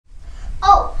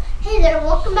there,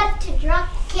 welcome back to Draw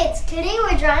Kids. Today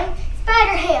we're drawing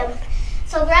Spider Ham.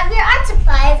 So grab your art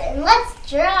supplies and let's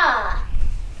draw.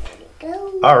 There we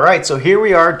go. Alright, so here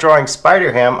we are drawing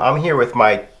Spider Ham. I'm here with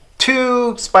my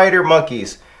two spider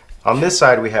monkeys. On this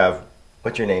side we have,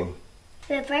 what's your name?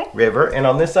 River. River. And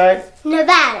on this side?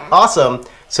 Nevada. Awesome.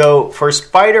 So for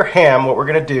Spider Ham, what we're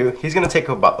going to do, he's going to take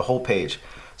about the whole page.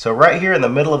 So right here in the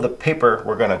middle of the paper,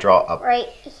 we're going to draw up. Right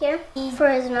here? For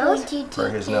his nose? For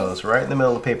his nose, right in the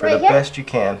middle of the paper, Right the here? best you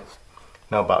can.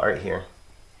 No, about right here.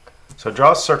 So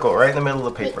draw a circle right in the middle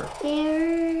of the paper.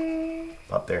 There.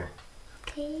 About there.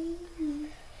 Okay.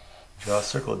 Draw a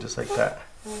circle just like that.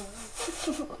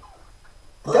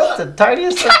 That's the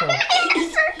tiniest circle.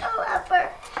 Circle upper.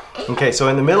 Okay, so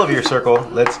in the middle of your circle,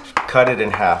 let's cut it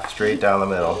in half, straight down the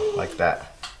middle, like that.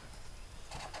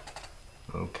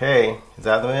 Okay, is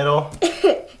that the middle?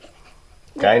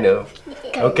 Kind of.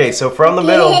 Okay, so from the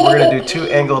middle, we're going to do two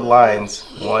angled lines.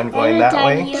 One going that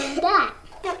way,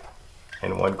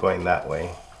 and one going that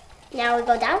way. Now we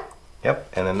go down?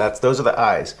 Yep, and then those are the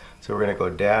eyes. So we're going to go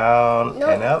down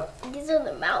and up. These are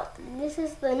the mouth. This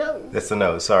is the nose. That's the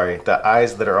nose, sorry. The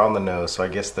eyes that are on the nose, so I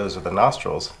guess those are the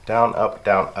nostrils. Down, up,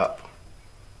 down, up.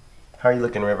 How are you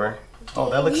looking, River? Oh,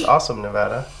 that looks awesome,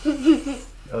 Nevada.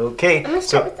 Okay, I'm going to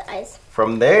start with the eyes.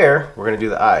 From there, we're going to do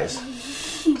the eyes.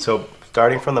 So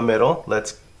starting from the middle,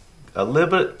 let's, a little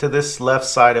bit to this left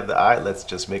side of the eye, let's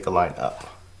just make a line up.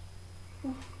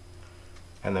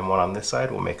 And then one on this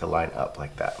side, we'll make a line up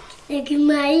like that. Look at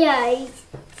my eyes.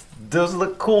 Those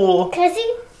look cool. Can I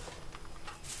see?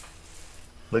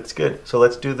 Looks good. So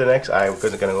let's do the next eye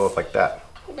because it's going to go up like that.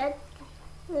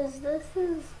 This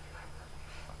is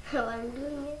how I'm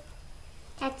doing it.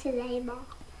 That's his eyeball.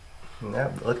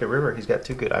 Yeah, look at River. He's got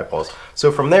two good eyeballs.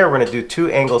 So from there, we're going to do two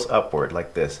angles upward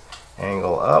like this.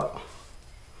 Angle up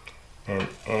and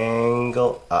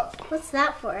angle up. What's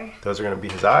that for? Those are going to be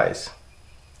his eyes.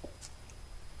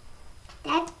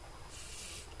 That's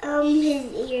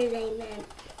his ears, I meant.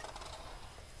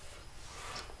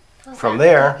 From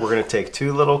there, we're going to take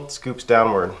two little scoops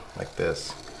downward like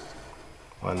this.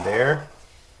 One there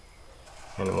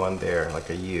and one there,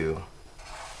 like a U.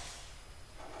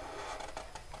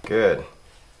 Good.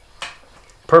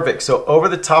 Perfect. So over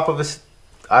the top of his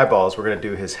eyeballs, we're going to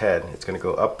do his head. It's going to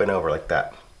go up and over like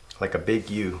that, like a big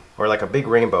U or like a big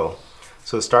rainbow.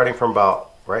 So starting from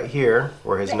about right here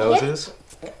where his nose is,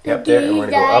 yep, there, and we're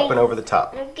going to go up and over the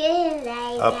top.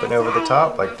 Up and over the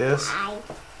top like this,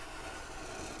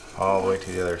 all the way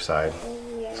to the other side.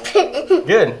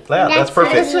 Good. Yeah, that's I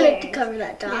perfect. just wanted to cover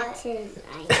that dot.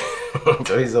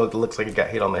 So it looks like he got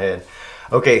hit on the head.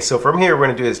 Okay, so from here we're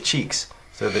going to do his cheeks.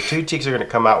 So the two cheeks are going to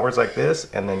come outwards like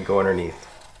this and then go underneath.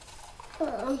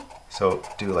 So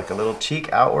do like a little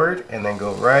cheek outward and then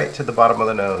go right to the bottom of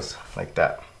the nose like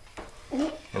that.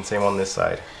 And same on this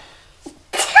side.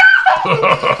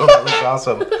 That looks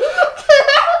awesome.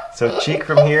 So cheek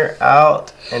from here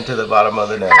out and to the bottom of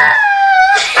the nose.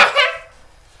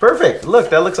 Perfect. Look,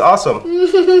 that looks awesome.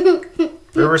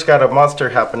 River's got a monster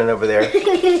happening over there.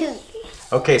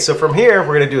 Okay, so from here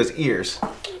we're going to do his ears.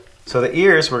 So the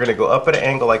ears, we're going to go up at an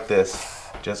angle like this,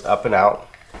 just up and out.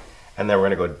 And then we're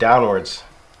going to go downwards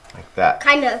like that.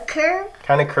 Kind of curved?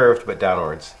 Kind of curved, but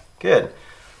downwards. Good.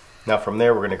 Now from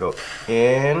there, we're going to go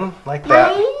in like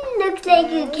that. Mine looks like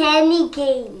a candy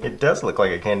cane. It does look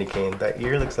like a candy cane. That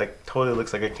ear totally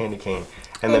looks like a candy cane.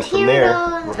 And then from there,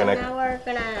 we're going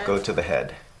to go to the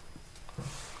head.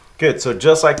 Good. So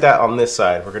just like that on this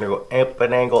side, we're going to go up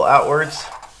an angle outwards.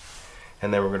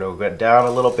 And then we're going to go down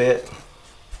a little bit.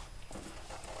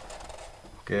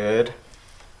 Good.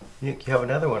 You have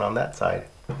another one on that side.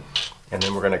 And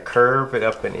then we're going to curve it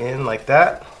up and in like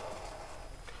that.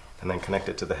 And then connect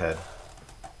it to the head.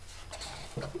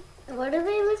 What do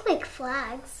they look like,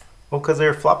 flags? Well, because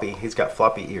they're floppy. He's got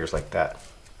floppy ears like that.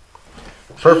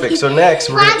 Perfect. So next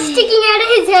we're Flags sticking out of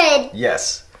his head.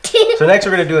 Yes. So next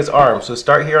we're going to do his arms. So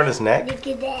start here on his neck. Look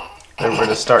at that. And we're going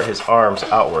to start his arms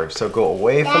outward. So go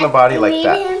away from the body like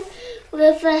that.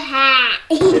 With a hat.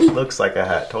 It looks like a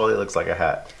hat. Totally looks like a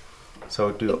hat. So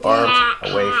do arms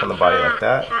away from the body like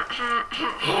that.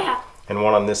 And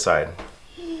one on this side.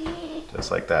 Just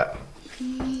like that.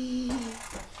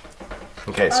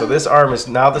 Okay, so this arm is,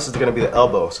 now this is going to be the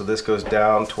elbow. So this goes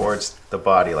down towards the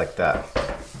body like that.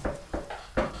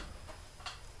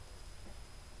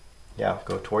 Yeah,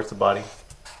 go towards the body.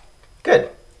 Good.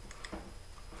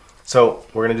 So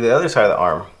we're going to do the other side of the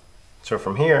arm. So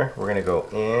from here, we're going to go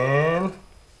in.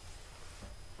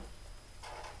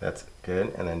 That's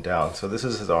good. And then down. So this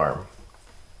is his arm.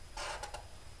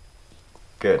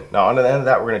 Good. Now on the end of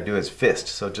that, we're going to do his fist.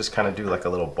 So just kind of do like a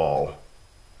little ball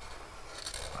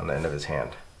on the end of his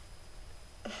hand.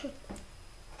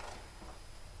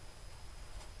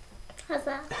 How's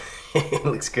that? It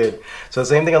looks good. So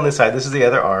same thing on this side. This is the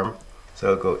other arm.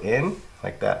 So go in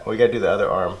like that. Well, you gotta do the other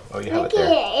arm. Oh, you have it there.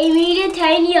 I made a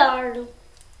tiny arm.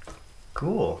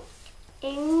 Cool.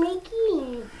 I'm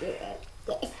making it.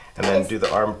 And then do the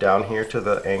arm down here to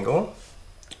the angle.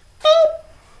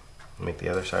 Make the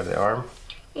other side of the arm.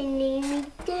 And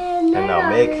now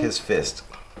make his fist.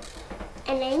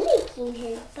 And I'm making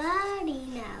his body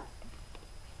now.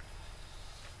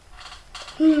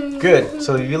 Good.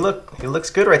 So he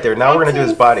looks good right there. Now we're gonna do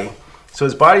his body. So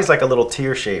his body's like a little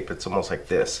tear shape. It's almost like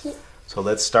this. So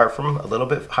let's start from a little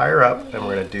bit higher up, and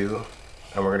we're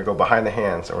gonna go behind the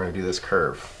hands, and we're gonna do this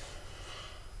curve.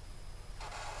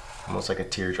 Almost like a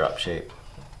teardrop shape.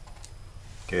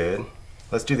 Good.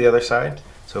 Let's do the other side.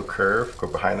 So curve, go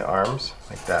behind the arms,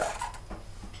 like that.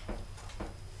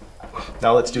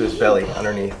 Now let's do his belly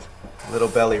underneath. Little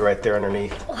belly right there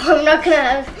underneath. I'm not gonna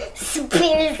have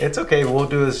space. It's okay,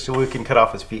 we can cut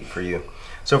off his feet for you.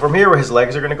 So from here, where his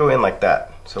legs are gonna go in like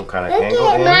that. So kind of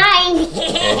angle in,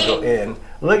 angle in.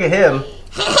 Look at him.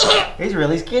 He's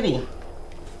really skinny.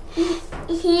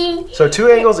 So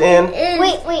 2 angles in.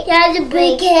 Wait. He has a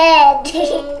big head.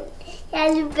 He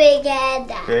has a big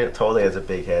head. Okay, it totally has a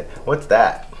big head. What's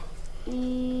that?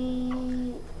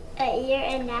 An ear,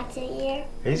 and that's an ear.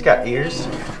 He's got ears.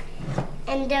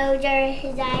 And those are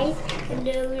his eyes, and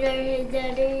those are his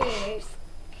other ears.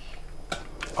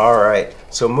 All right.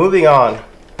 So moving on,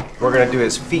 we're gonna do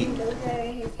his feet,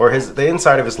 or the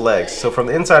inside of his legs. So from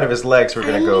the inside of his legs, we're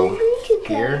gonna go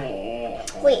here.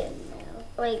 Wait,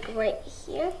 like right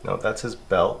here? No, that's his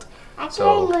belt.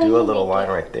 So do a little line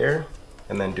right there,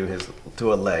 and then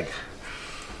do a leg,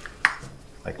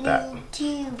 like that.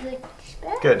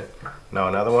 Good. Now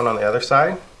another one on the other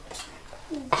side.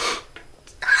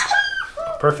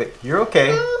 Perfect. You're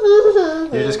okay.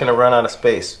 You're just gonna run out of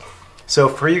space. So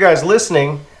for you guys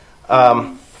listening,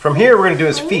 from here we're gonna do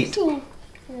his feet.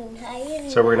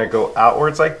 So we're gonna go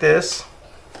outwards like this,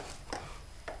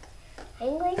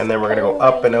 and then we're gonna go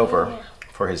up and over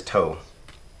for his toe.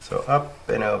 So up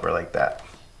and over like that.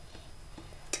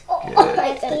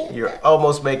 Good. You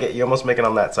almost make it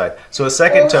on that side. So a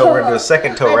second toe, we're gonna do a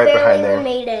second toe right behind there.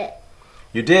 Made it.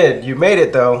 You did. You made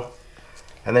it though.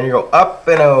 And then you go up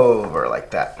and over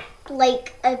like that.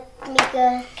 Like make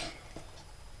a.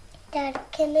 Dad,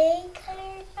 can I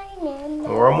color my name?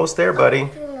 We're almost there, buddy.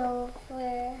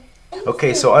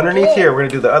 Okay, so underneath here, we're gonna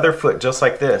do the other foot just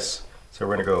like this. So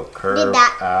we're gonna go curve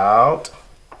out.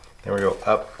 Then we go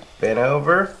up and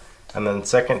over, and then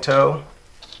second toe,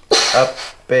 up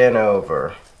and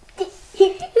over.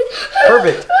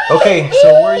 Perfect. Okay,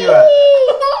 so where are you at?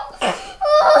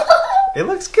 It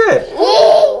looks good.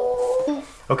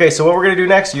 Okay, so what we're gonna do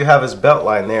next, you have his belt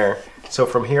line there. So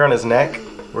from here on his neck,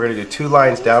 we're gonna do 2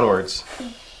 lines downwards.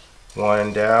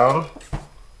 1 down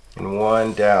and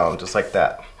 1 down, just like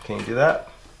that. Can you do that?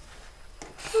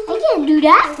 I can't do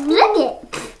that. Look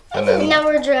it. And then now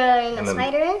we're drawing a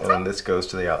spider inside. And then this goes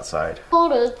to the outside.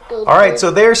 All right,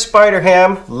 so there's Spider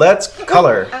Ham. Let's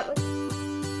color.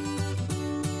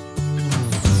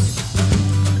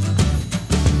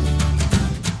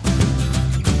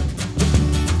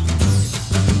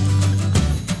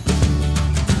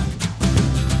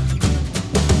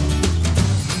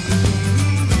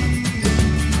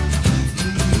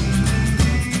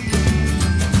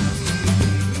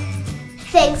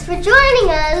 Thanks for joining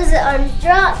us on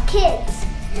Draw Kids.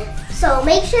 So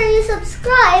make sure you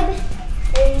subscribe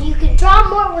and you can draw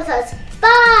more with us.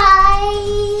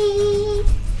 Bye!